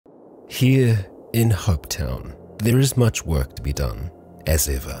Here in Hopetown, there is much work to be done, as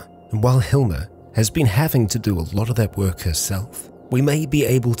ever. And while Hilma has been having to do a lot of that work herself, we may be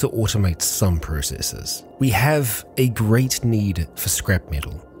able to automate some processes. We have a great need for scrap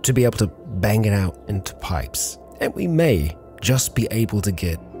metal to be able to bang it out into pipes, and we may just be able to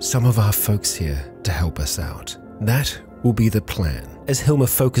get some of our folks here to help us out. That will be the plan, as Hilma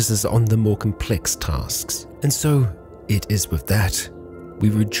focuses on the more complex tasks. And so it is with that we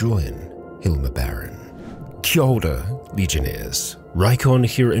rejoin Hilma Baron. Kia ora, Legionnaires. Rycon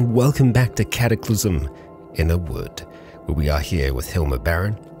here, and welcome back to Cataclysm Innawood, where we are here with Hilma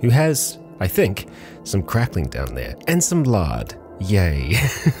Baron, who has, I think, some crackling down there, and some lard. Yay.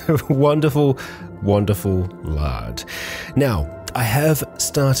 Wonderful, wonderful lard. Now, I have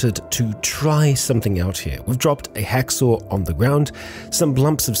started to try something out here. We've dropped a hacksaw on the ground, some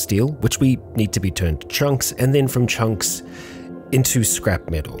lumps of steel, which we need to be turned to chunks, and then from chunks into scrap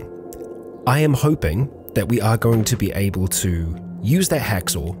metal. I am hoping that we are going to be able to use that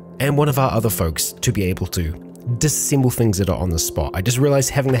hacksaw and one of our other folks to be able to disassemble things that are on the spot. I just realized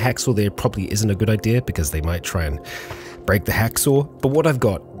having the hacksaw there probably isn't a good idea because they might try and break the hacksaw, but what I've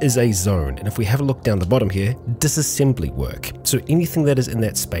got is a zone, and if we have a look down the bottom here, disassembly work. So anything that is in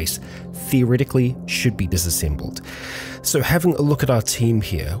that space theoretically should be disassembled. So having a look at our team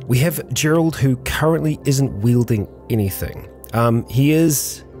here, we have Gerald, who currently isn't wielding anything. He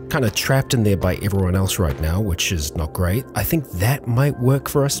is kind of trapped in there by everyone else right now, which is not great. I think that might work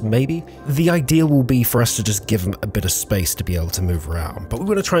for us, maybe. The ideal will be for us to just give him a bit of space to be able to move around, but we're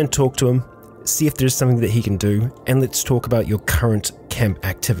going to try and talk to him, see if there's something that he can do, and let's talk about your current camp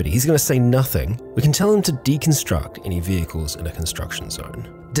activity. He's going to say nothing. We can tell him to deconstruct any vehicles in a construction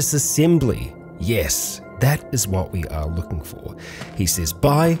zone. Disassembly. Yes, that is what we are looking for. He says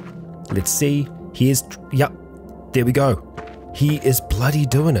bye. Let's see. Yep, there we go. He is bloody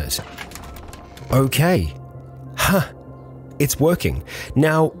doing it. Okay. Huh. It's working.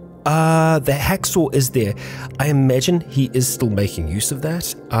 Now, the hacksaw is there. I imagine he is still making use of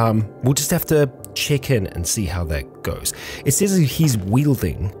that. We'll just have to check in and see how that goes. It says he's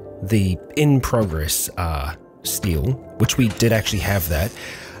wielding the in-progress steel, which we did actually have that.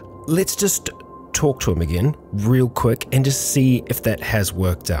 Let's just talk to him again real quick and just see if that has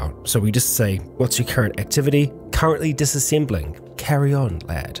worked out. So we just say, what's your current activity? Currently disassembling. Carry on,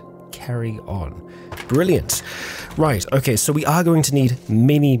 lad. Carry on. Brilliant. Right, okay, so we are going to need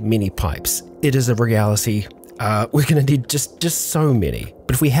many pipes. It is a reality. We're going to need just so many.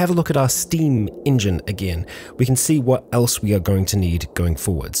 But if we have a look at our steam engine again, we can see what else we are going to need going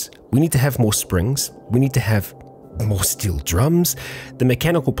forwards. We need to have more springs. We need to have more steel drums. The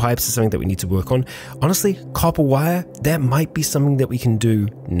mechanical pipes is something that we need to work on. Honestly, copper wire, that might be something that we can do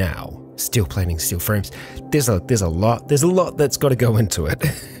now. Steel plating, steel frames. There's a lot that's got to go into it.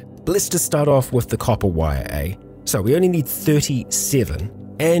 But let's just start off with the copper wire, eh? So we only need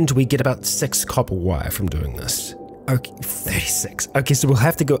 37, and we get about 6 copper wire from doing this. Okay, 36. Okay, so we'll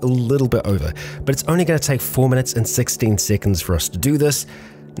have to go a little bit over, but it's only going to take 4 minutes and 16 seconds for us to do this.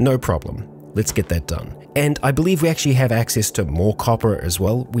 No problem. Let's get that done. And I believe we actually have access to more copper as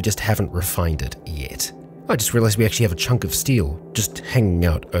well. We just haven't refined it yet. I just realized we actually have a chunk of steel just hanging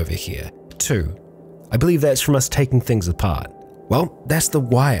out over here. 2. I believe that's from us taking things apart. Well, that's the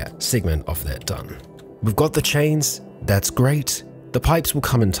wire segment of that done. We've got the chains. That's great. The pipes will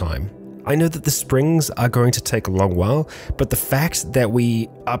come in time. I know that the springs are going to take a long while, but the fact that we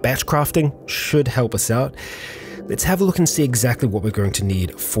are batch crafting should help us out. Let's have a look and see exactly what we're going to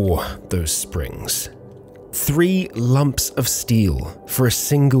need for those springs. 3 lumps of steel for a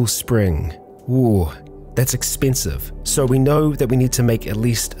single spring. Ooh, that's expensive. So we know that we need to make at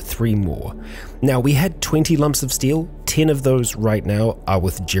least 3 more. Now, we had 20 lumps of steel. 10 of those right now are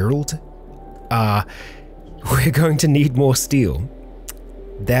with Gerald. We're going to need more steel.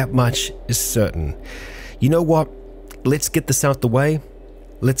 That much is certain. You know what? Let's get this out the way.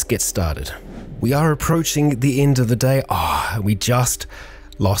 Let's get started. We are approaching the end of the day. We just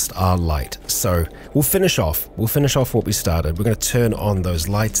lost our light. So we'll finish off. We'll finish off what we started. We're going to turn on those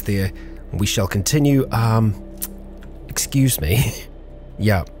lights there. We shall continue. Excuse me.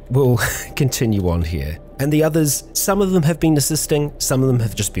 Yeah, we'll continue on here. And the others, some of them have been assisting, some of them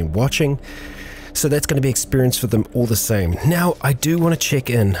have just been watching. So that's going to be experience for them all the same. Now, I do want to check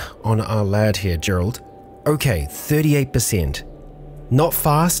in on our lad here, Gerald. Okay, 38%. Not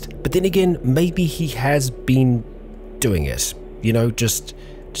fast, but then again, maybe he has been doing it. You know, just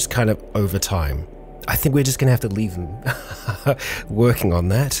kind of over time. I think we're just going to have to leave him working on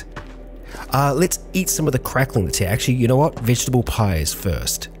that. Let's eat some of the crackling that's here. Actually, you know what? Vegetable pies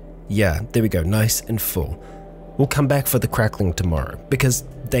first. Yeah, there we go. Nice and full. We'll come back for the crackling tomorrow, because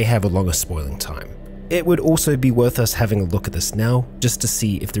they have a longer spoiling time. It would also be worth us having a look at this now, just to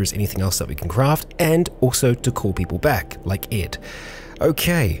see if there's anything else that we can craft, and also to call people back, like Ed.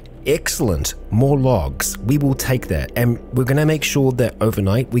 Okay, excellent. More logs. We will take that, and we're going to make sure that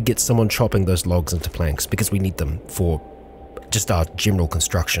overnight we get someone chopping those logs into planks, because we need them for just our general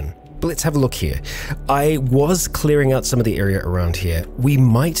construction. But let's have a look here. I was clearing out some of the area around here. We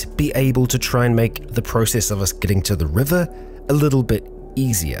might be able to try and make the process of us getting to the river a little bit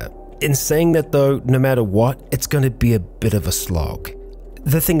easier. In saying that though, no matter what, it's going to be a bit of a slog.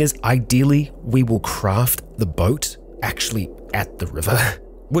 The thing is, ideally, we will craft the boat actually at the river,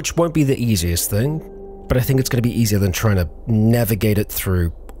 which won't be the easiest thing, but I think it's going to be easier than trying to navigate it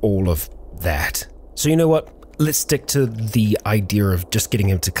through all of that. So you know what? Let's stick to the idea of just getting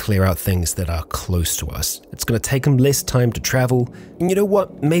him to clear out things that are close to us. It's going to take him less time to travel. And you know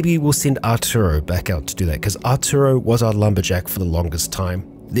what? Maybe we'll send Arturo back out to do that, because Arturo was our lumberjack for the longest time.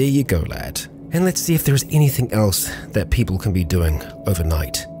 There you go, lad. And let's see if there's anything else that people can be doing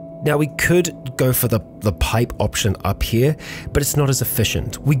overnight. Now, we could go for the pipe option up here, but it's not as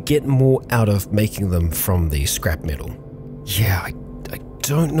efficient. We get more out of making them from the scrap metal. Yeah, I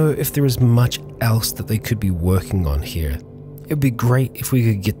don't know if there is much else that they could be working on here. It'd be great if we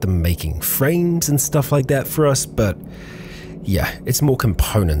could get them making frames and stuff like that for us, but yeah, it's more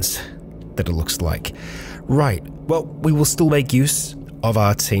components that it looks like. Right, well, we will still make use of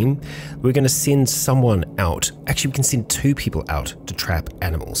our team. We're going to send someone out. Actually, we can send 2 people out to trap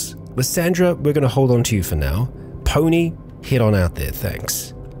animals. Lysandra, we're going to hold on to you for now. Pony, head on out there,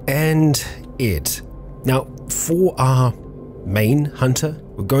 thanks. And Ed. Now, for our main hunter,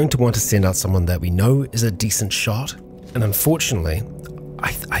 we're going to want to send out someone that we know is a decent shot. And unfortunately,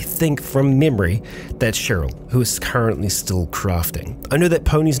 I think from memory, that's Cheryl, who is currently still crafting. I know that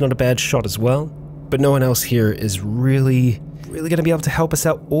Pony's not a bad shot as well, but no one else here is really going to be able to help us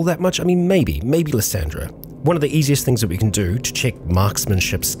out all that much. I mean, maybe Lysandra. One of the easiest things that we can do to check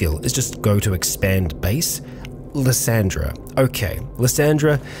marksmanship skill is just go to expand base. Lysandra. Okay,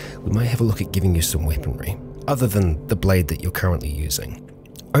 Lysandra, we might have a look at giving you some weaponry, other than the blade that you're currently using.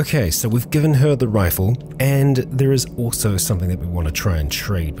 Okay, so we've given her the rifle, and there is also something that we want to try and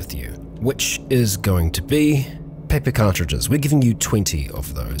trade with you, which is going to be paper cartridges. We're giving you 20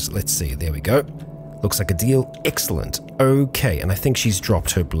 of those. Let's see, there we go. Looks like a deal. Excellent. Okay, and I think she's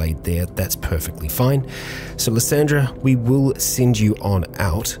dropped her blade there. That's perfectly fine. So Lysandra, we will send you on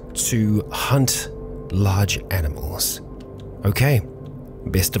out to hunt large animals. Okay,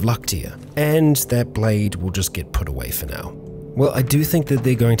 best of luck to you. And that blade will just get put away for now. Well, I do think that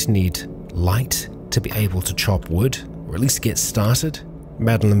they're going to need light to be able to chop wood, or at least get started.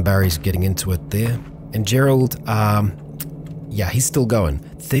 Madeline Barry's getting into it there. And Gerald, yeah, he's still going.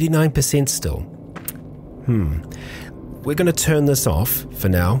 39% still. We're going to turn this off for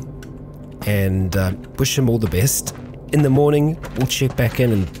now and wish him all the best. In the morning, we'll check back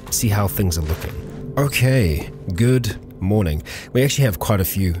in and see how things are looking. Okay, good morning. We actually have quite a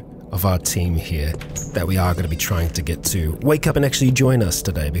few of our team here that we are going to be trying to get to wake up and actually join us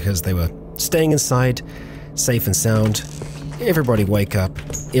today, because they were staying inside, safe and sound. Everybody wake up,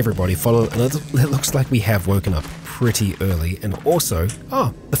 everybody follow, and it looks like we have woken up pretty early. And also,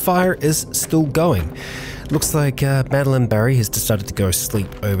 the fire is still going. Looks like Madeline Barry has decided to go sleep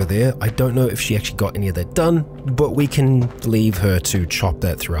over there. I don't know if she actually got any of that done, but we can leave her to chop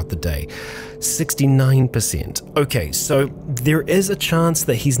that throughout the day. 69%. Okay, so there is a chance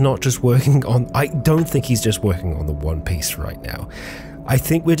that he's not just working on... I don't think he's just working on the one piece right now. I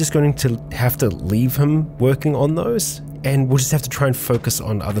think we're just going to have to leave him working on those, and we'll just have to try and focus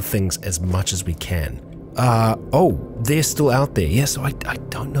on other things as much as we can. Oh, they're still out there. Yeah, so I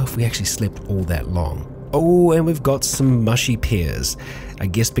don't know if we actually slept all that long. Oh, and we've got some mushy pears, I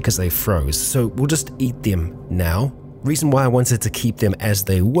guess because they froze, so we'll just eat them now. Reason why I wanted to keep them as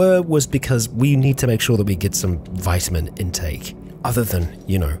they were was because we need to make sure that we get some vitamin intake, other than,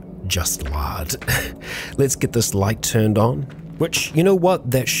 you know, just lard. Let's get this light turned on, which, you know what,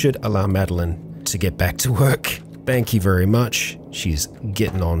 that should allow Madeline to get back to work. Thank you very much. She's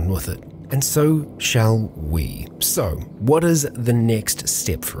getting on with it. And so shall we. So, what is the next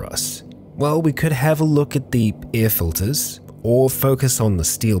step for us? Well, we could have a look at the air filters, or focus on the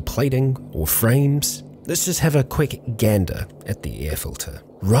steel plating or frames. Let's just have a quick gander at the air filter.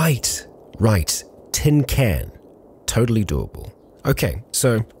 Right, tin can, totally doable. Okay,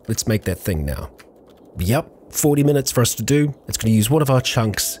 so let's make that thing now. Yep, 40 minutes for us to do. It's going to use one of our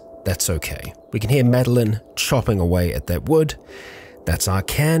chunks. That's okay. We can hear Madeline chopping away at that wood. That's our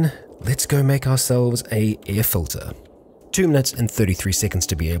can. Let's go make ourselves a air filter. 2 minutes and 33 seconds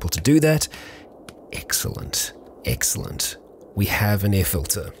to be able to do that. Excellent, excellent. we have an air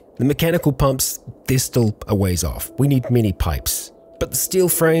filter. The mechanical pumps, they're still a ways off. We need many pipes. But the steel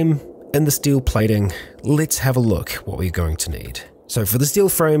frame and the steel plating, let's have a look what we're going to need. So for the steel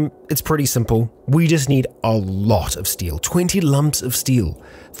frame, it's pretty simple. We just need a lot of steel, 20 lumps of steel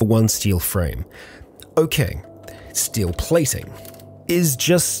for one steel frame. Okay, steel plating is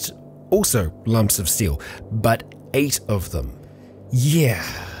just also lumps of steel, but 8 of them. Yeah,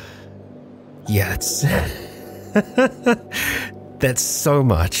 it's that's so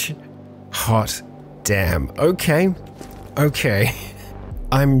much. Hot damn. Okay.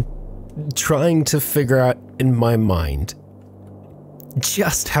 I'm trying to figure out in my mind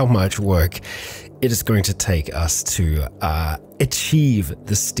just how much work it is going to take us to achieve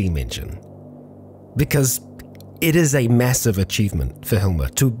the steam engine. Because it is a massive achievement for Hilma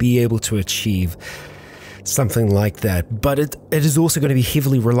to be able to achieve something like that, but it is also going to be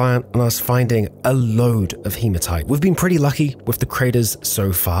heavily reliant on us finding a load of hematite. We've been pretty lucky with the craters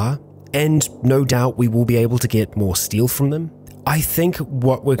so far, and no doubt we will be able to get more steel from them. I think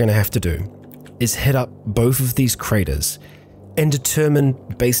what we're going to have to do is hit up both of these craters and determine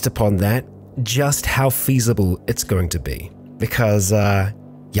based upon that just how feasible it's going to be. Because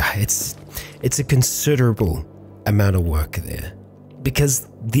it's a considerable amount of work there. Because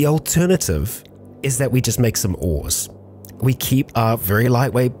the alternative is that we just make some oars. We keep our very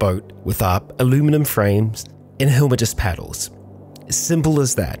lightweight boat with our aluminum frames and Hilma just paddles. Simple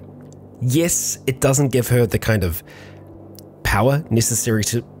as that. Yes, it doesn't give her the kind of power necessary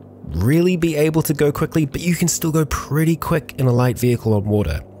to really be able to go quickly, but you can still go pretty quick in a light vehicle on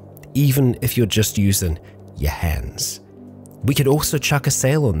water, even if you're just using your hands. We could also chuck a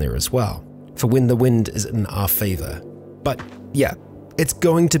sail on there as well, for when the wind is in our favor. But yeah, it's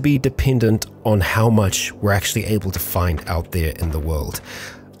going to be dependent on how much we're actually able to find out there in the world.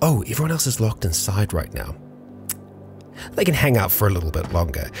 Oh, everyone else is locked inside right now. They can hang out for a little bit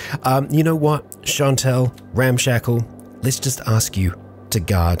longer. You know what, Chantel, Ramshackle, let's just ask you to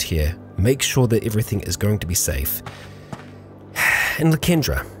guard here. Make sure that everything is going to be safe. And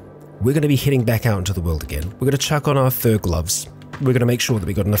Lakendra, we're going to be heading back out into the world again. We're going to chuck on our fur gloves. We're going to make sure that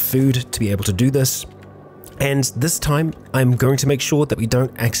we got enough food to be able to do this. And this time, I'm going to make sure that we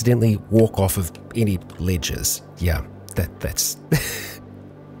don't accidentally walk off of any ledges. Yeah, that's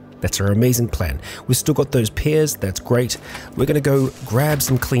that's our amazing plan. We've still got those pears, that's great. We're going to go grab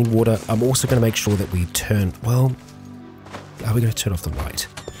some clean water. I'm also going to make sure that we turn, well, are we going to turn off the light?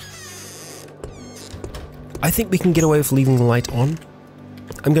 I think we can get away with leaving the light on.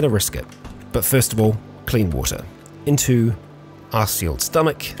 I'm going to risk it. But first of all, clean water. Into our sealed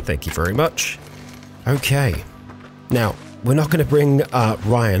stomach. Thank you very much. Okay. Now, we're not going to bring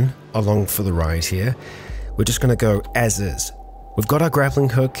Ryan along for the ride here. We're just going to go as is. We've got our grappling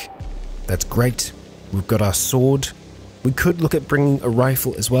hook. That's great. We've got our sword. We could look at bringing a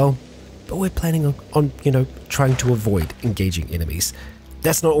rifle as well. But we're planning on, you know, trying to avoid engaging enemies.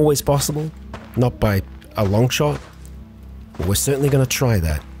 That's not always possible, not by a long shot, but we're certainly going to try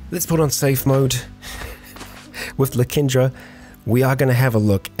that. Let's put on safe mode. With Lakendra, we are going to have a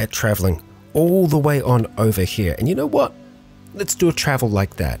look at traveling all the way on over here. And you know what? Let's do a travel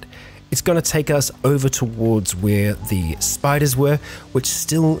like that. It's going to take us over towards where the spiders were, which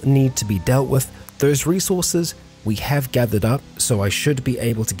still need to be dealt with. Those resources we have gathered up, so I should be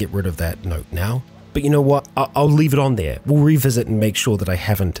able to get rid of that note now. But you know what? I'll leave it on there. We'll revisit and make sure that I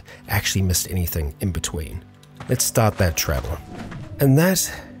haven't actually missed anything in between. Let's start that travel. And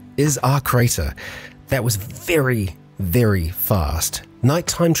that is our crater. That was very, very fast.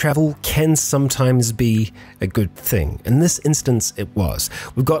 Nighttime travel can sometimes be a good thing. In this instance, it was.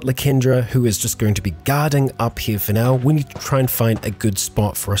 We've got Lakendra, who is just going to be guarding up here for now. We need to try and find a good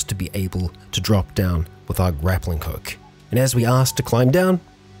spot for us to be able to drop down with our grappling hook. And as we ask to climb down,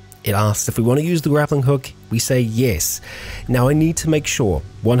 it asks if we want to use the grappling hook. We say yes. Now I need to make sure,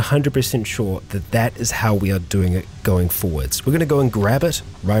 100% sure, that that is how we are doing it going forwards. We're going to go and grab it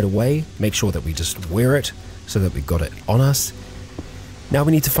right away, make sure that we just wear it so that we've got it on us. Now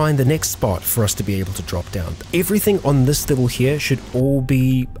we need to find the next spot for us to be able to drop down. Everything on this level here should all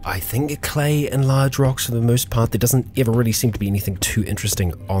be, I think, clay and large rocks for the most part. There doesn't ever really seem to be anything too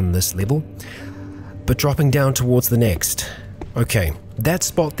interesting on this level. But dropping down towards the next. Okay, that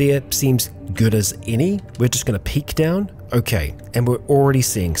spot there seems good as any. We're just going to peek down. Okay, and we're already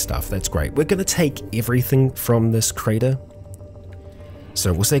seeing stuff. That's great. We're going to take everything from this crater.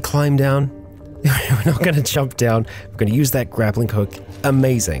 So we'll say climb down. We're not going to jump down. We're going to use that grappling hook.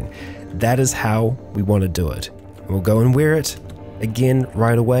 Amazing. That is how we want to do it. And we'll go and wear it again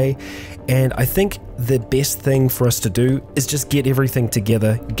right away. And I think the best thing for us to do is just get everything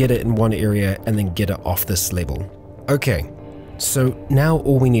together, get it in one area, and then get it off this level. Okay, So now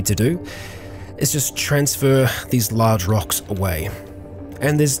all we need to do is just transfer these large rocks away.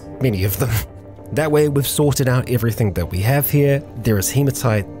 And there's many of them. That way we've sorted out everything that we have here. There is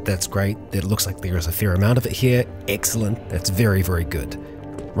hematite, that's great. It looks like there is a fair amount of it here. Excellent, that's very, very good.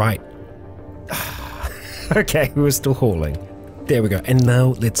 Right. Okay, we were still hauling. There we go, and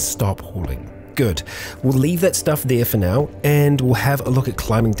now let's stop hauling. Good. We'll leave that stuff there for now, and we'll have a look at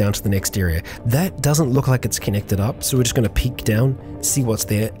climbing down to the next area. That doesn't look like it's connected up, so we're just going to peek down, see what's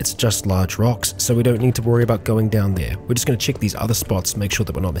there. It's just large rocks, so we don't need to worry about going down there. We're just going to check these other spots, make sure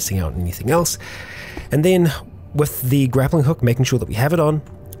that we're not missing out on anything else. And then, with the grappling hook, making sure that we have it on,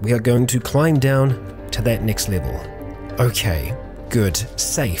 we are going to climb down to that next level. Okay, good.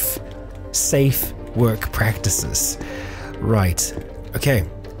 Safe work practices. Right. Okay.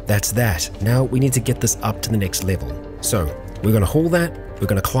 That's that. Now we need to get this up to the next level. So we're going to haul that, we're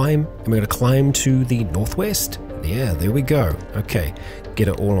going to climb, and we're going to climb to the northwest. Yeah, there we go. Okay, get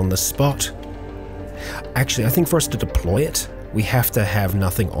it all on the spot. Actually, I think for us to deploy it, we have to have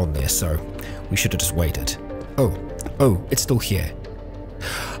nothing on there, so we should have just waited. Oh, it's still here.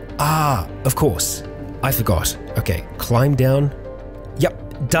 Ah, of course. I forgot. Okay, climb down.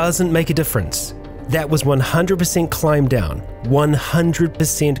 Yep, doesn't make a difference. That was 100% climb down.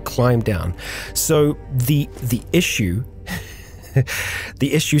 100% climb down. So the issue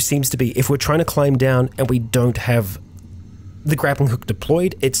the issue seems to be if we're trying to climb down and we don't have the grappling hook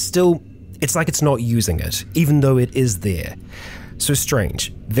deployed, it's like it's not using it, even though it is there. So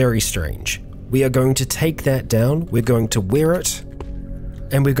strange, very strange. We are going to take that down, we're going to wear it,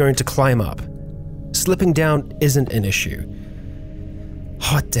 and we're going to climb up. Slipping down isn't an issue.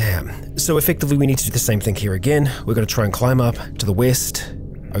 Hot damn. So effectively we need to do the same thing here again. We're going to try and climb up to the west.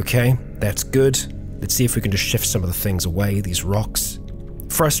 Okay, that's good. Let's see if we can just shift some of the things away, these rocks.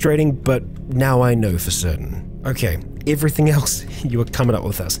 Frustrating, but now I know for certain. Okay, everything else you are coming up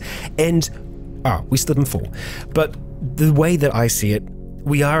with us. And, we slid and fall. But the way that I see it,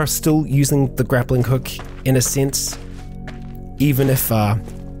 we are still using the grappling hook in a sense, even if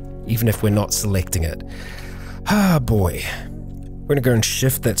we're not selecting it. Ah, boy. We're going to go and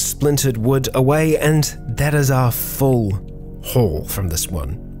shift that splintered wood away, and that is our full haul from this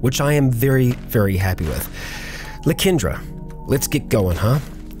one, which I am very, very happy with. Lakendra, let's get going, huh?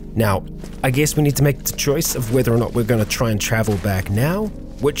 Now, I guess we need to make the choice of whether or not we're going to try and travel back now,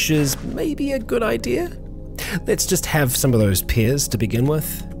 which is maybe a good idea. Let's just have some of those pears to begin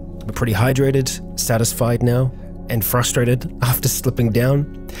with. We're pretty hydrated, satisfied now, and frustrated after slipping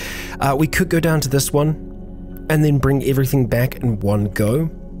down. We could go down to this one, and then bring everything back in one go.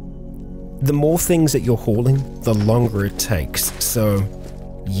 The more things that you're hauling, the longer it takes. So,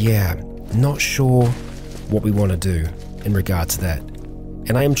 yeah, not sure what we want to do in regard to that.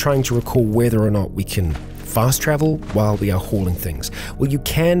 And I am trying to recall whether or not we can fast travel while we are hauling things. Well, you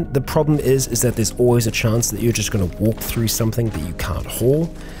can. The problem is that there's always a chance that you're just going to walk through something that you can't haul.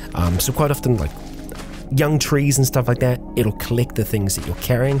 So quite often, like young trees and stuff like that, it'll collect the things that you're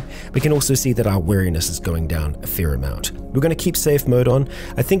carrying. We can also see that our wariness is going down a fair amount. We're going to keep safe mode on.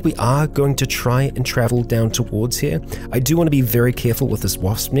 I think we are going to try and travel down towards here. I do want to be very careful with this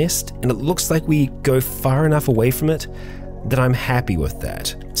wasp nest, and it looks like we go far enough away from it that I'm happy with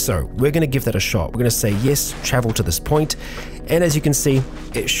that. So we're going to give that a shot. We're going to say yes, travel to this point, and as you can see,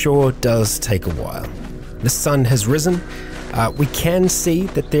 it sure does take a while. The sun has risen. We can see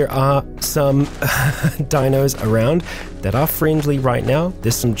that there are some dinos around that are friendly right now.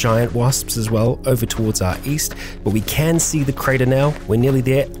 There's some giant wasps as well over towards our east, but we can see the crater now. We're nearly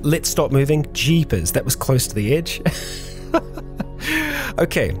there. Let's stop moving. Jeepers, that was close to the edge.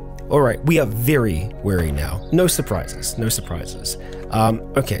 Okay, all right, we are very wary now. No surprises, no surprises.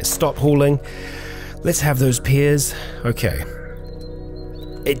 Okay, stop hauling. Let's have those pears. Okay.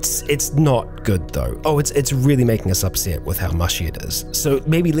 It's not good though. Oh, it's really making us upset with how mushy it is. So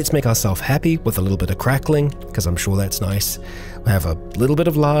maybe let's make ourselves happy with a little bit of crackling, because I'm sure that's nice. We have a little bit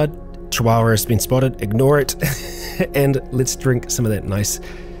of lard. Chihuahua has been spotted, ignore it. And let's drink some of that nice,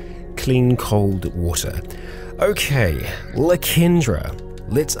 clean, cold water. Okay, Lakendra,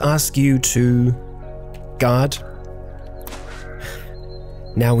 let's ask you to guard.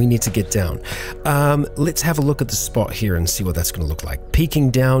 Now we need to get down. Let's have a look at the spot here and see what that's going to look like. Peeking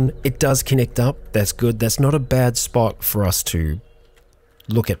down, it does connect up. That's good. That's not a bad spot for us to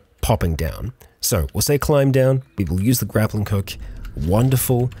look at popping down. So we'll say climb down. We will use the grappling hook.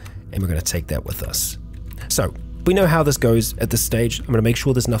 Wonderful. And we're going to take that with us. So we know how this goes at this stage. I'm going to make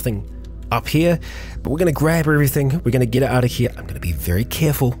sure there's nothing up here, but we're going to grab everything. We're going to get it out of here. I'm going to be very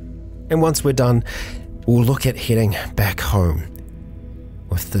careful. And once we're done, we'll look at heading back home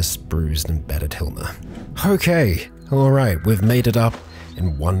with this bruised and battered Hilma. Okay, Alright, we've made it up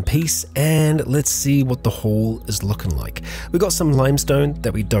in one piece, and let's see what the hall is looking like. We've got some limestone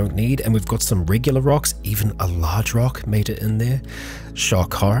that we don't need, and we've got some regular rocks, even a large rock made it in there.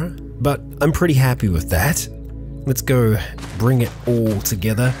 Shock horror, but I'm pretty happy with that. Let's go bring it all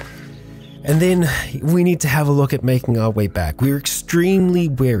together. And then we need to have a look at making our way back. We're extremely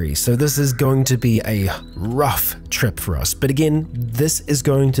wary, so this is going to be a rough trip for us. But again, this is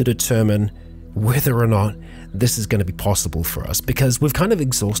going to determine whether or not this is going to be possible for us, because we've kind of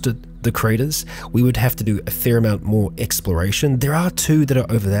exhausted the craters. We would have to do a fair amount more exploration. There are two that are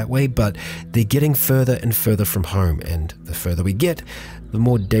over that way, but they're getting further and further from home, and the further we get, the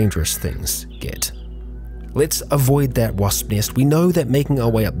more dangerous things get. Let's avoid that wasp nest. We know that making our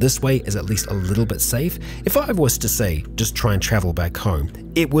way up this way is at least a little bit safe. If I was to say, just try and travel back home,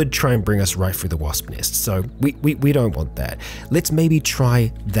 it would try and bring us right through the wasp nest. So we don't want that. Let's maybe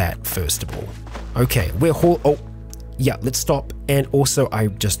try that first of all. Okay, we're oh, yeah, let's stop. And also I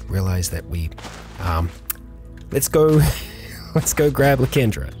just realized that we, let's go grab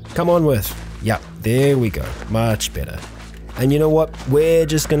Lakendra. Come on with, yeah, there we go, much better. And you know what? We're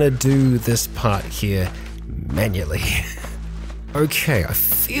just gonna do this part here manually. Okay, I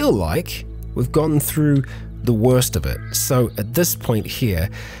feel like we've gotten through the worst of it. So at this point here,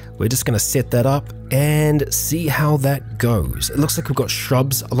 we're just going to set that up and see how that goes. It looks like we've got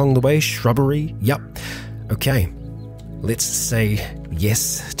shrubs along the way, shrubbery. Yep. Okay, let's say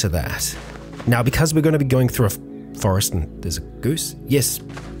yes to that. Now, because we're going to be going through a forest and there's a goose. Yes.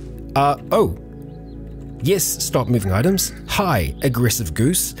 Oh. Yes, stop moving items. Hi, aggressive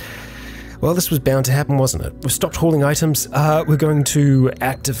goose. Well, this was bound to happen, wasn't it? We've stopped hauling items. We're going to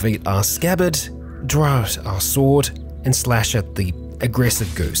activate our scabbard, draw out our sword, and slash at the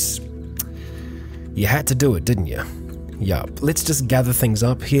aggressive goose. You had to do it, didn't you? Yup. Let's just gather things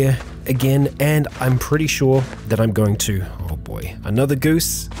up here again, and I'm pretty sure that I'm going to... Oh boy. Another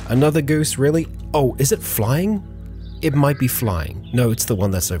goose? Another goose, really? Oh, is it flying? It might be flying. No, it's the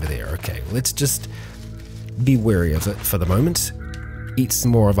one that's over there. Okay, let's just be wary of it for the moment. Eat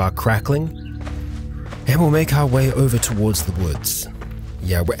some more of our crackling, and we'll make our way over towards the woods.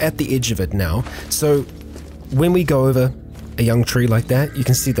 Yeah, we're at the edge of it now, so when we go over a young tree like that, you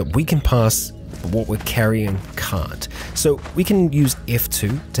can see that we can pass, but what we're carrying can't. So we can use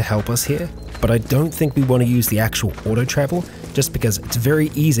F2 to help us here, but I don't think we want to use the actual auto travel, just because it's very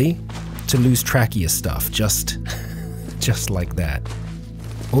easy to lose track of your stuff, just like that.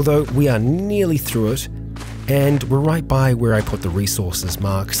 Although we are nearly through it, and we're right by where I put the resources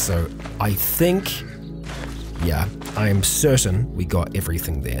mark, so I think, yeah, I am certain we got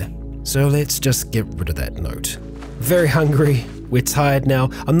everything there. So let's just get rid of that note. Very hungry, we're tired now,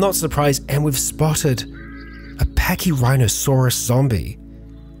 I'm not surprised, and we've spotted a Pachyrhinosaurus zombie.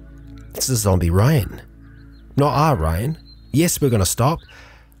 It's a zombie Ryan. Not our Ryan. Yes, we're gonna stop.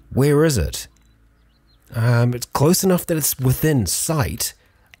 Where is it? It's close enough that it's within sight.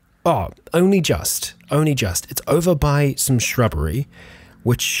 Oh, only just. It's over by some shrubbery,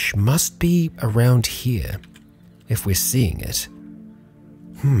 which must be around here, if we're seeing it.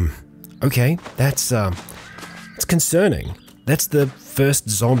 Okay, that's, it's concerning. That's the first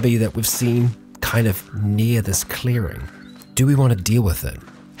zombie that we've seen kind of near this clearing. Do we want to deal with it?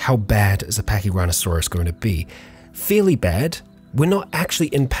 How bad is a Pachyrhinosaurus going to be? Fairly bad. We're not actually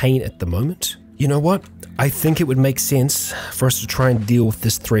in pain at the moment. You know what? I think it would make sense for us to try and deal with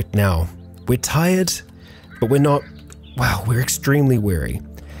this threat now. We're tired, but we're not, well, we're extremely wary.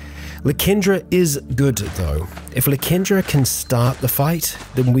 Lakendra is good though. If Lakendra can start the fight,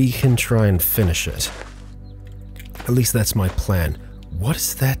 then we can try and finish it. At least that's my plan. What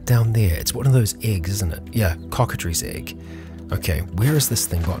is that down there? It's one of those eggs, isn't it? Yeah, cockatrice egg. Okay, where has this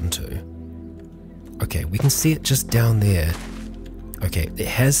thing gotten to? Okay, we can see it just down there. Okay, it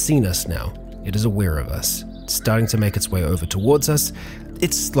has seen us now. It is aware of us. It's starting to make its way over towards us.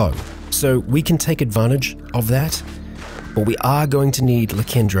 It's slow, so we can take advantage of that, but we are going to need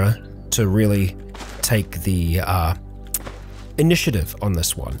Lakendra to really take the initiative on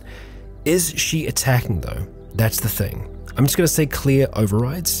this one. Is she attacking though? That's the thing. I'm just going to say clear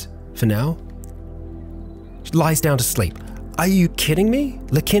overrides for now. She lies down to sleep. Are you kidding me?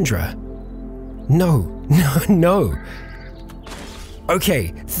 Lakendra? No. Okay,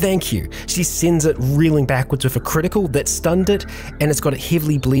 thank you. She sends it reeling backwards with a critical that stunned it, and it's got it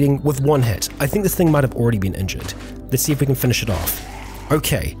heavily bleeding with one hit. I think this thing might have already been injured. Let's see if we can finish it off.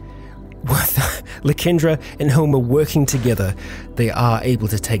 Okay, with Lakendra and Hilma working together, they are able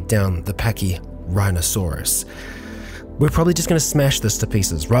to take down the Pachyrhinosaurus. We're probably just going to smash this to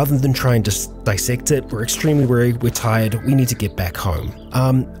pieces. Rather than try and just dissect it, we're extremely weary, we're tired, we need to get back home.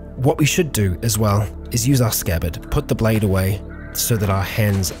 what we should do as well is use our scabbard, put the blade away so that our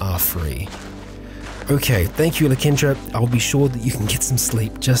hands are free. Okay, thank you, Lakendra. I'll be sure that you can get some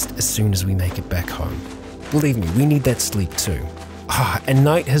sleep just as soon as we make it back home. Believe me, we need that sleep too. And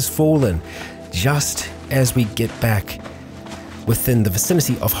night has fallen just as we get back within the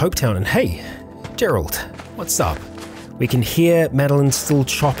vicinity of Hopetown. And hey, Gerald, what's up? We can hear Madeline still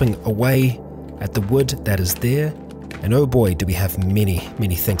chopping away at the wood that is there. And oh boy, do we have many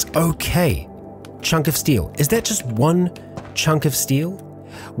things. Okay, chunk of steel. Is that just one chunk of steel?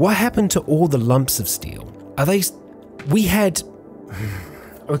 What happened to all the lumps of steel? Are they... We had...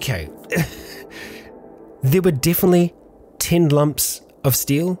 Okay. There were definitely 10 lumps of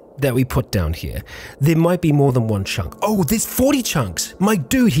steel that we put down here. There might be more than one chunk. Oh, there's 40 chunks. My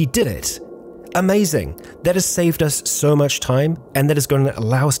dude, he did it. Amazing. That has saved us so much time, and that is going to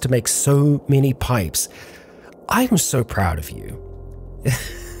allow us to make so many pipes. I am so proud of you.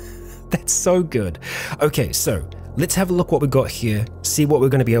 That's so good. Okay, so let's have a look what we got here, see what we're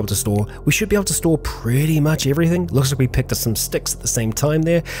going to be able to store. We should be able to store pretty much everything. Looks like we picked up some sticks at the same time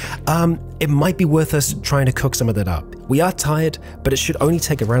there. It might be worth us trying to cook some of that up. We are tired, but it should only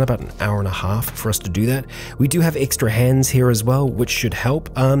take around about an hour and a half for us to do that. We do have extra hands here as well, which should help.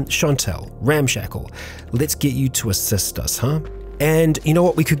 Chantel, Ramshackle, let's get you to assist us, huh? And you know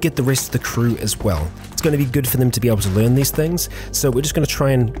what? We could get the rest of the crew as well. It's going to be good for them to be able to learn these things. So we're just going to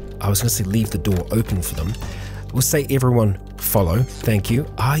try and, I was going to say leave the door open for them. We'll say everyone follow. Thank you.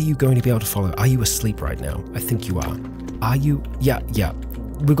 Are you going to be able to follow? Are you asleep right now? I think you are. Are you? Yeah.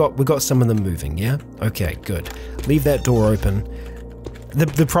 We got some of them moving, yeah? Okay, good. Leave that door open.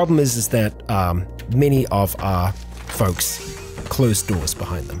 The problem is that many of our folks close doors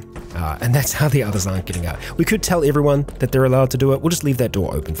behind them. And that's how the others aren't getting out. We could tell everyone that they're allowed to do it. We'll just leave that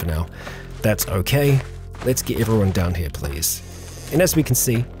door open for now. That's okay. Let's get everyone down here, please. And as we can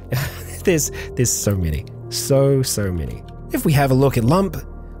see, there's so many. So many. If we have a look at lump,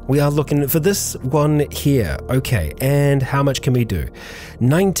 we are looking for this one here. Okay, and how much can we do?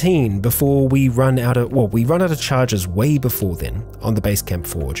 19 before we run out of, well, we run out of charges way before then on the base camp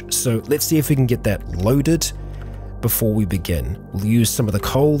forge. So let's see if we can get that loaded before we begin. We'll use some of the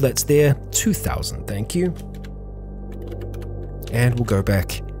coal that's there. 2,000, thank you. And we'll go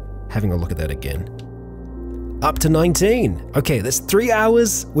back, having a look at that again. Up to 19. Okay, that's 3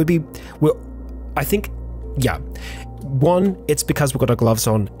 hours. I think, yeah. One, it's because we've got our gloves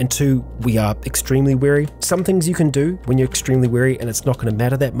on, and two, we are extremely weary. Some things you can do when you're extremely weary and it's not going to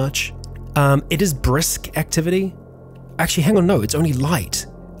matter that much. It is brisk activity. Actually, hang on, no, it's only light.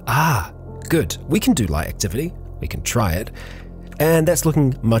 Ah, good. We can do light activity. We can try it. And that's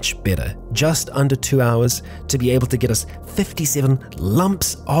looking much better. Just under 2 hours to be able to get us 57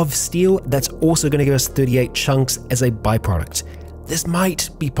 lumps of steel. That's also going to give us 38 chunks as a byproduct. This might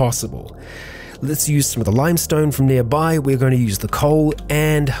be possible. Let's use some of the limestone from nearby. We're going to use the coal,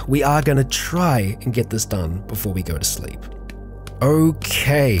 and we are going to try and get this done before we go to sleep.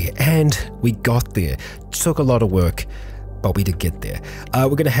 Okay, and we got there. Took a lot of work, but we did get there. We're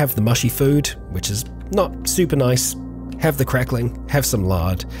going to have the mushy food, which is not super nice. Have the crackling, have some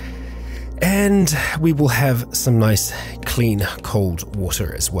lard, and we will have some nice, clean, cold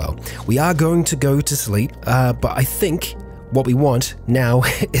water as well. We are going to go to sleep, but I think what we want now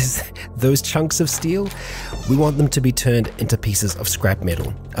is those chunks of steel. We want them to be turned into pieces of scrap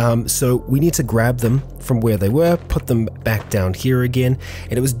metal. So we need to grab them from where they were, put them back down here again.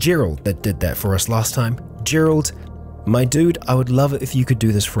 And it was Gerald that did that for us last time. Gerald, my dude, I would love it if you could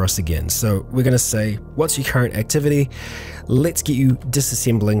do this for us again. So we're going to say, what's your current activity? Let's get you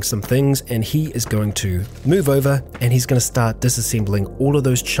disassembling some things, and he is going to move over and he's going to start disassembling all of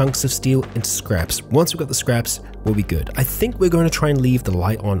those chunks of steel into scraps. Once we've got the scraps, we'll be good. I think we're going to try and leave the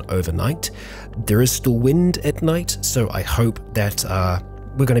light on overnight. There is still wind at night, so I hope that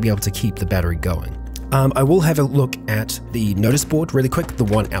we're going to be able to keep the battery going. I will have a look at the notice board really quick, the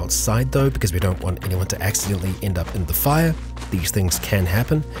one outside though, because we don't want anyone to accidentally end up in the fire. These things can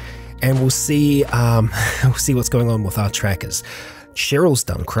happen. And we'll see what's going on with our trackers. Cheryl's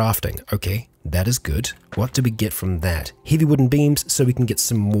done crafting. Okay, that is good. What do we get from that? Heavy wooden beams, so we can get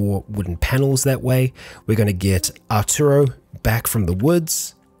some more wooden panels that way. We're going to get Arturo back from the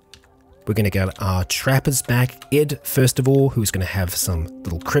woods. We're going to get our trappers back. Ed, first of all, who's going to have some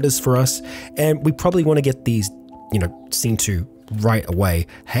little critters for us. And we probably want to get these, seen to right away.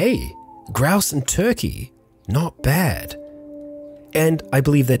 Hey, grouse and turkey. Not bad. And I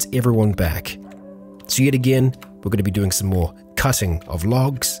believe that's everyone back. So yet again, we're going to be doing some more cutting of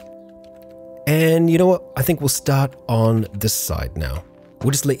logs. And you know what? I think we'll start on this side now.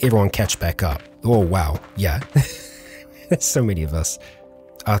 We'll just let everyone catch back up. Oh, wow. Yeah. There's so many of us.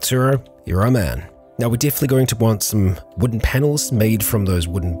 Arturo, you're our man. Now we're definitely going to want some wooden panels made from those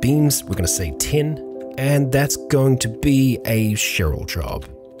wooden beams. We're going to say 10, and that's going to be a Cheryl job.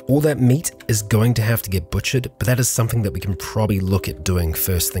 All that meat is going to have to get butchered, but that is something that we can probably look at doing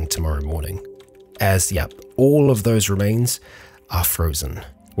first thing tomorrow morning. As, yeah, all of those remains are frozen.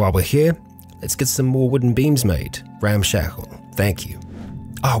 While we're here, let's get some more wooden beams made. Ramshackle, thank you.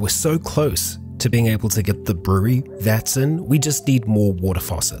 Oh, we're so close to being able to get the brewery that's in. We just need more water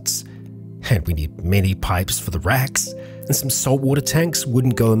faucets. And we need many pipes for the racks, and some saltwater tanks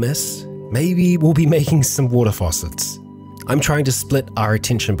wouldn't go amiss. Maybe we'll be making some water faucets. I'm trying to split our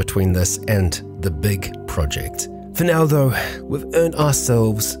attention between this and the big project. For now though, we've earned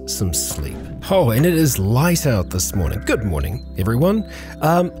ourselves some sleep. Oh, and it is light out this morning. Good morning, everyone.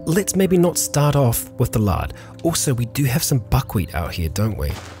 Let's maybe not start off with the lard. Also, we do have some buckwheat out here, don't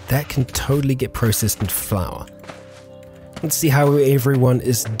we? That can totally get processed into flour. Let's see how everyone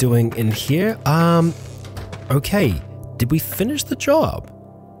is doing in here. Okay, did we finish the job?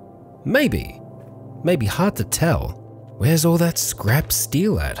 Maybe hard to tell. Where's all that scrap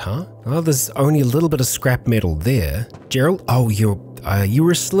steel at, huh? Oh, there's only a little bit of scrap metal there. Gerald, oh, you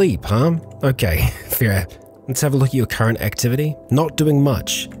were asleep, huh? Okay, fair. Let's have a look at your current activity. Not doing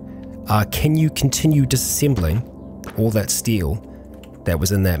much. Can you continue disassembling all that steel that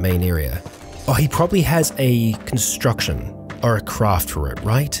was in that main area? Oh, he probably has a construction or a craft for it,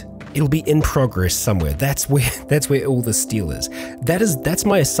 right? It'll be in progress somewhere. That's where all the steel is. That's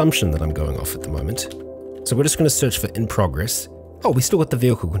my assumption that I'm going off at the moment. So we're just going to search for in progress. Oh, we still got the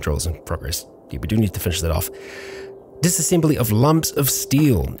vehicle controls in progress. Yeah, we do need to finish that off. Disassembly of lumps of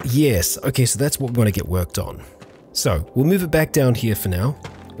steel. Yes, okay, so that's what we want to get worked on. So we'll move it back down here for now,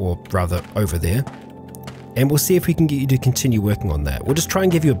 or rather over there. And we'll see if we can get you to continue working on that. We'll just try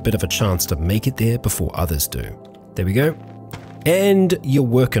and give you a bit of a chance to make it there before others do. There we go. And you're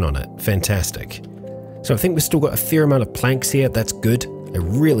working on it. Fantastic. So I think we've still got a fair amount of planks here. That's good. A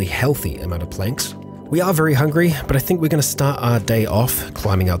really healthy amount of planks. We are very hungry, but I think we're going to start our day off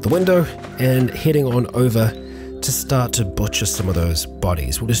climbing out the window and heading on over to start to butcher some of those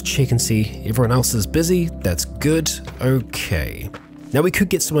bodies. We'll just check and see everyone else is busy. That's good. Okay. Now we could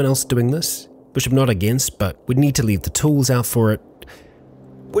get someone else doing this, which I'm not against, but we'd need to leave the tools out for it.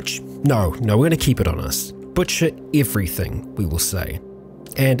 Which, no, we're going to keep it on us. Butcher everything, we will say.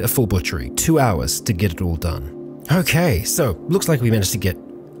 And a full butchery, 2 hours to get it all done. Okay, so looks like we managed to get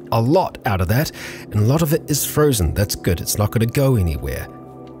a lot out of that, and a lot of it is frozen. That's good, it's not going to go anywhere.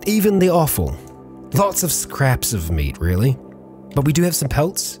 Even the offal. Lots of scraps of meat, really. But we do have some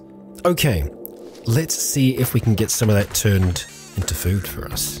pelts. Okay, let's see if we can get some of that turned into food for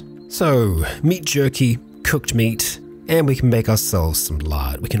us. So, meat jerky, cooked meat, and we can make ourselves some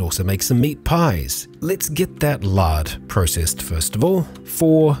lard. We can also make some meat pies. Let's get that lard processed first of all.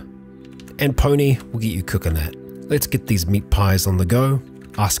 And Pony, we'll get you cooking that. Let's get these meat pies on the go.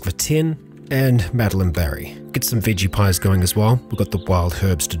 Ask for 10, and Madeline Barry. Get some veggie pies going as well. We've got the wild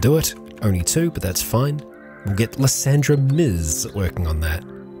herbs to do it. Only 2, but that's fine. We'll get Lysandra Miz working on that.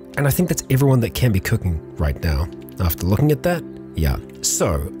 And I think that's everyone that can be cooking right now. After looking at that, yeah.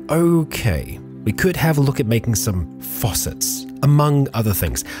 So, okay. We could have a look at making some faucets, among other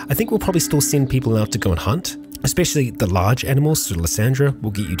things. I think we'll probably still send people out to go and hunt, especially the large animals, so Lysandra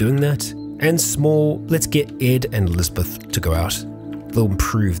will get you doing that. And small, let's get Ed and Elizabeth to go out. They'll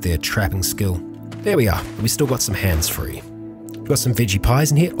improve their trapping skill. There we are. We still got some hands free. We've got some veggie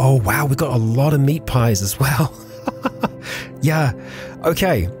pies in here. Oh wow, we got a lot of meat pies as well. Yeah.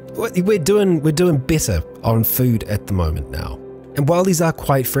 Okay. We're doing better on food at the moment now. And while these are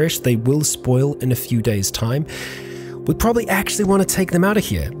quite fresh, they will spoil in a few days' time. We probably actually want to take them out of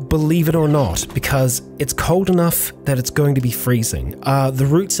here, believe it or not, because it's cold enough that it's going to be freezing. The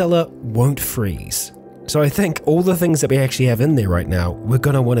root cellar won't freeze. So I think all the things that we actually have in there right now, we're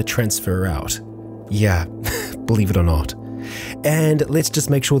going to want to transfer out. Yeah, believe it or not. And let's just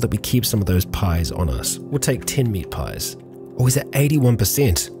make sure that we keep some of those pies on us. We'll take 10 meat pies. Oh, he's at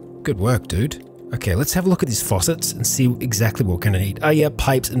 81%. Good work, dude. Okay, let's have a look at these faucets and see exactly what we're going to need. Oh yeah,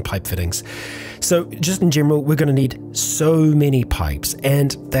 pipes and pipe fittings. So just in general, we're going to need so many pipes,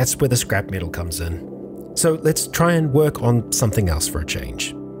 and that's where the scrap metal comes in. So let's try and work on something else for a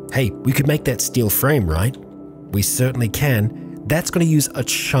change. Hey, we could make that steel frame, right? We certainly can. That's going to use a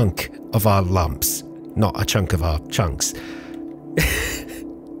chunk of our lumps, not a chunk of our chunks.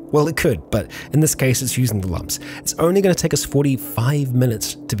 Well, it could, but in this case, it's using the lumps. It's only going to take us 45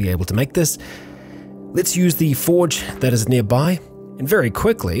 minutes to be able to make this. Let's use the forge that is nearby, and very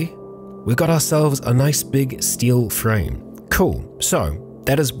quickly, we've got ourselves a nice big steel frame. Cool, so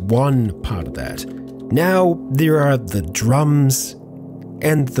that is one part of that. Now there are the drums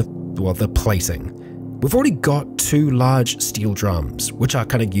and the plating. We've already got 2 large steel drums, which are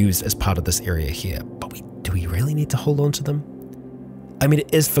kind of used as part of this area here, but do we really need to hold on to them? I mean,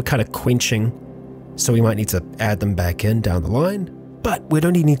 it is for kind of quenching, so we might need to add them back in down the line, but we'd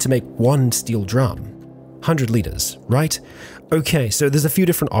only need to make 1 steel drum. 100 liters, right? Okay, so there's a few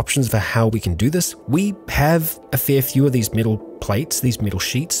different options for how we can do this. We have a fair few of these metal plates, these metal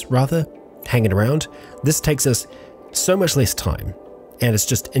sheets rather, hanging around. This takes us so much less time, and it's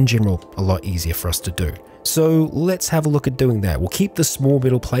just in general a lot easier for us to do. So let's have a look at doing that. We'll keep the small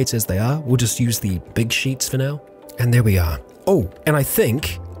metal plates as they are. We'll just use the big sheets for now. And there we are. Oh, and I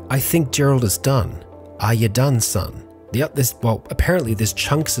think Gerald is done. Are you done, son? Yep, apparently there's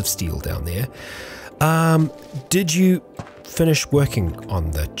chunks of steel down there. Did you finish working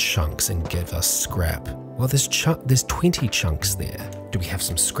on the chunks and give us scrap? Well, there's 20 chunks there. Do we have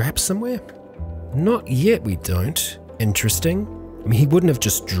some scrap somewhere? Not yet, we don't. Interesting. I mean, he wouldn't have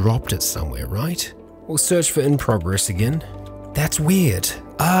just dropped it somewhere, right? We'll search for in progress again. That's weird.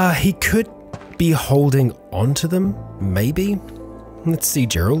 He could be holding onto them, maybe? Let's see,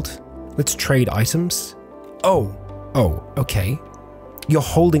 Gerald. Let's trade items. Oh, okay. You're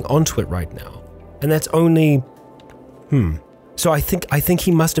holding onto it right now. And that's only... So I think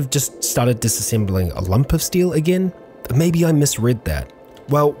he must have just started disassembling a lump of steel again. Maybe I misread that.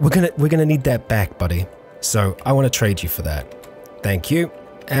 Well, we're gonna need that back, buddy. So I want to trade you for that. Thank you.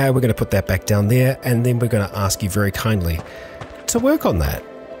 We're gonna put that back down there, and then we're gonna ask you very kindly to work on that.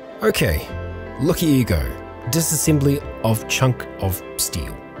 Okay, look, here you go. Disassembly of chunk of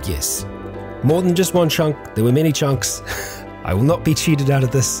steel. Yes. More than just one chunk. There were many chunks. I will not be cheated out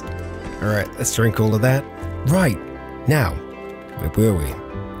of this. All right, let's drink all of that. Right, now, where were we?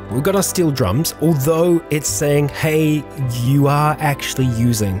 We've got our steel drums, although it's saying, hey, you are actually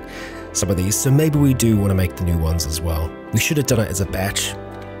using some of these, so maybe we do want to make the new ones as well. We should have done it as a batch.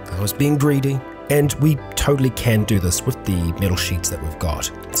 I was being greedy, and we totally can do this with the metal sheets that we've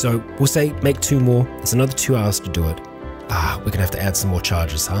got. So we'll say make 2 more. There's another 2 hours to do it. We're gonna have to add some more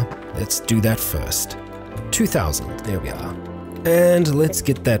charges, huh? Let's do that first. 2,000, there we are. And let's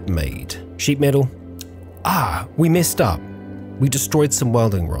get that made. Sheet metal. We messed up. We destroyed some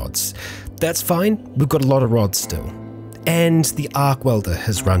welding rods. That's fine, we've got a lot of rods still. And the arc welder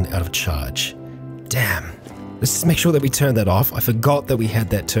has run out of charge. Damn. Let's just make sure that we turn that off. I forgot that we had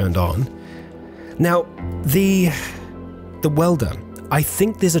that turned on. Now, the welder, I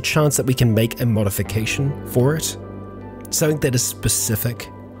think there's a chance that we can make a modification for it. Something that is specific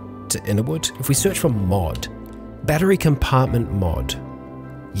to Innawood. If we search for mod, battery compartment mod.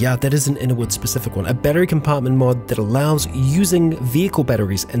 Yeah, that is an Innawood specific one. A battery compartment mod that allows using vehicle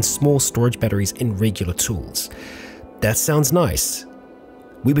batteries and small storage batteries in regular tools. That sounds nice.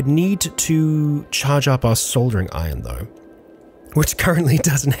 We would need to charge up our soldering iron though, which currently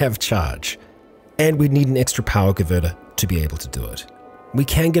doesn't have charge. And we'd need an extra power converter to be able to do it. We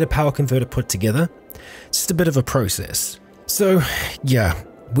can get a power converter put together. It's just a bit of a process. So yeah,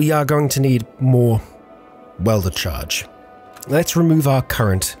 we are going to need more welder charge. Let's remove our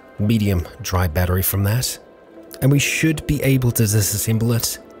current medium dry battery from that, and we should be able to disassemble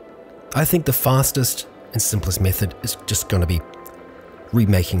it. I think the fastest and simplest method is just going to be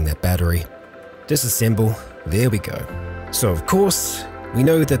remaking that battery. Disassemble, there we go. So of course, we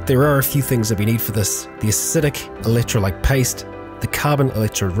know that there are a few things that we need for this. The acidic electrolyte paste, the carbon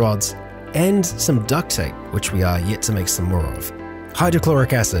electrode rods, and some duct tape, which we are yet to make some more of.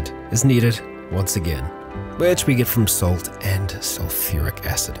 Hydrochloric acid is needed once again, which we get from salt and sulfuric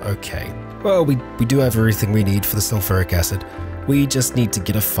acid. Okay, well, we do have everything we need for the sulfuric acid. We just need to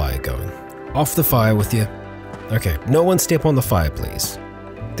get a fire going. Off the fire with you. Okay, no one step on the fire, please.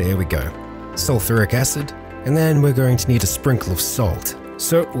 There we go. Sulfuric acid, and then we're going to need a sprinkle of salt.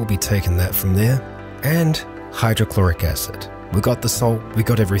 So we'll be taking that from there, and hydrochloric acid. We got the salt, we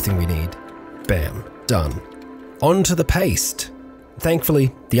got everything we need. Bam, done. On to the paste.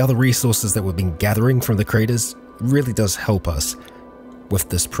 Thankfully, the other resources that we've been gathering from the creators really does help us with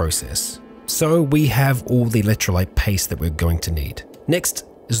this process. So we have all the electrolyte paste that we're going to need. Next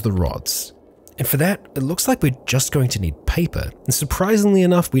is the rods. And for that, it looks like we're just going to need paper. And surprisingly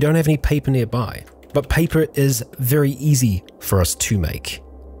enough, we don't have any paper nearby. But paper is very easy for us to make.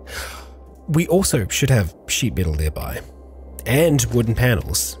 We also should have sheet metal nearby. And wooden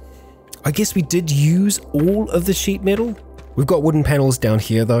panels. I guess we did use all of the sheet metal. We've got wooden panels down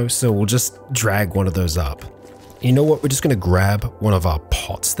here though, so we'll just drag one of those up. You know what, we're just gonna grab one of our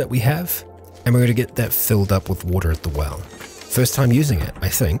pots that we have, and we're gonna get that filled up with water at the well. First time using it, I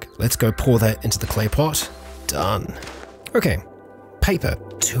think. Let's go pour that into the clay pot. Done. Okay, paper.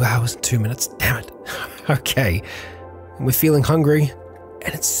 2 hours and 2 minutes, damn it. Okay, and we're feeling hungry.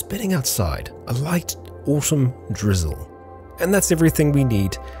 and it's spitting outside a light autumn drizzle. And that's everything we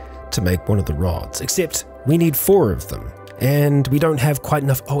need to make one of the rods, except we need 4 of them, and we don't have quite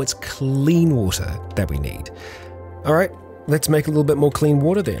enough. Oh, it's clean water that we need. All right, let's make a little bit more clean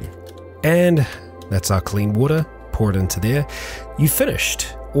water then. And that's our clean water. Pour it into there. You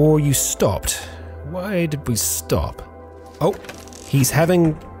finished, or you stopped. Why did we stop? Oh, he's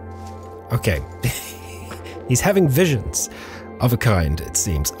having... Okay. He's having visions of a kind, it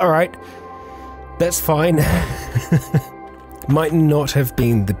seems. All right, that's fine. Might not have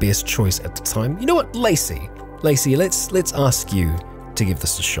been the best choice at the time. You know what, Lacey, let's ask you to give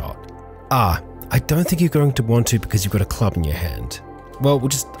this a shot. I don't think you're going to want to because you've got a club in your hand. Well, we'll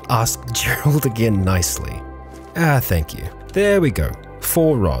just ask Gerald again nicely. Thank you. There we go.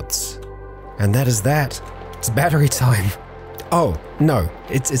 4 rods. And that is that. It's battery time. Oh, no,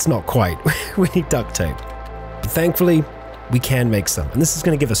 it's not quite. We need duct tape. But thankfully, we can make some. And this is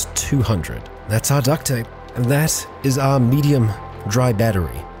going to give us 200. That's our duct tape. And that is our medium dry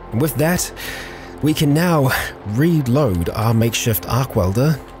battery. And with that, we can now reload our makeshift arc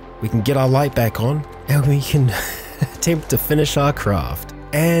welder. We can get our light back on, and we can attempt to finish our craft.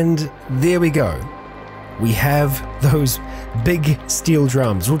 And there we go. We have those big steel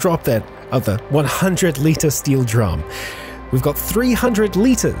drums. We'll drop that other 100-liter steel drum. We've got 300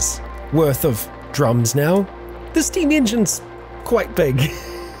 liters worth of drums now. The steam engine's quite big.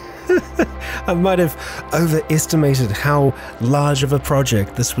 I might have overestimated how large of a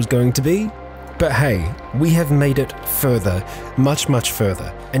project this was going to be. But hey, we have made it further, much, much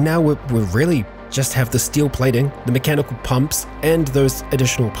further. And now we really just have the steel plating, the mechanical pumps, and those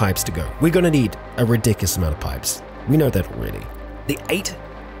additional pipes to go. We're going to need a ridiculous amount of pipes. We know that already. The 8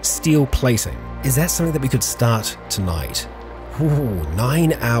 steel plating. Is that something that we could start tonight? Ooh,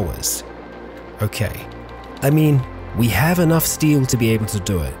 9 hours. Okay. I mean, we have enough steel to be able to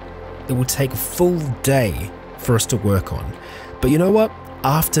do it. It will take a full day for us to work on. But you know what?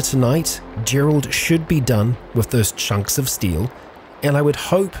 After tonight, Gerald should be done with those chunks of steel, and I would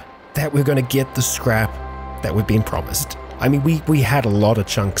hope that we're going to get the scrap that we've been promised. I mean, we had a lot of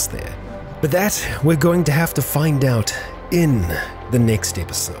chunks there. But that, we're going to have to find out in the next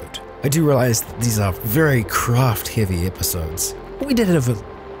episode. I do realize that these are very craft-heavy episodes, but we did have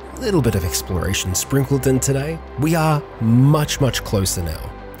a little bit of exploration sprinkled in today. We are much, much closer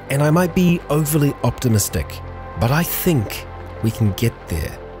now, and I might be overly optimistic, but I think we can get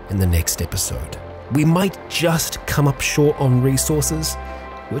there in the next episode. We might just come up short on resources,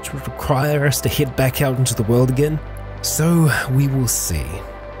 which would require us to head back out into the world again. So we will see.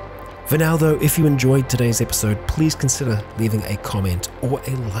 For now though, if you enjoyed today's episode, please consider leaving a comment or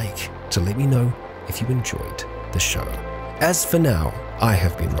a like to let me know if you enjoyed the show. As for now, I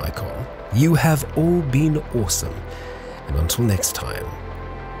have been Rycon. You have all been awesome. And until next time,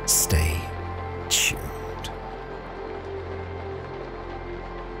 stay tuned.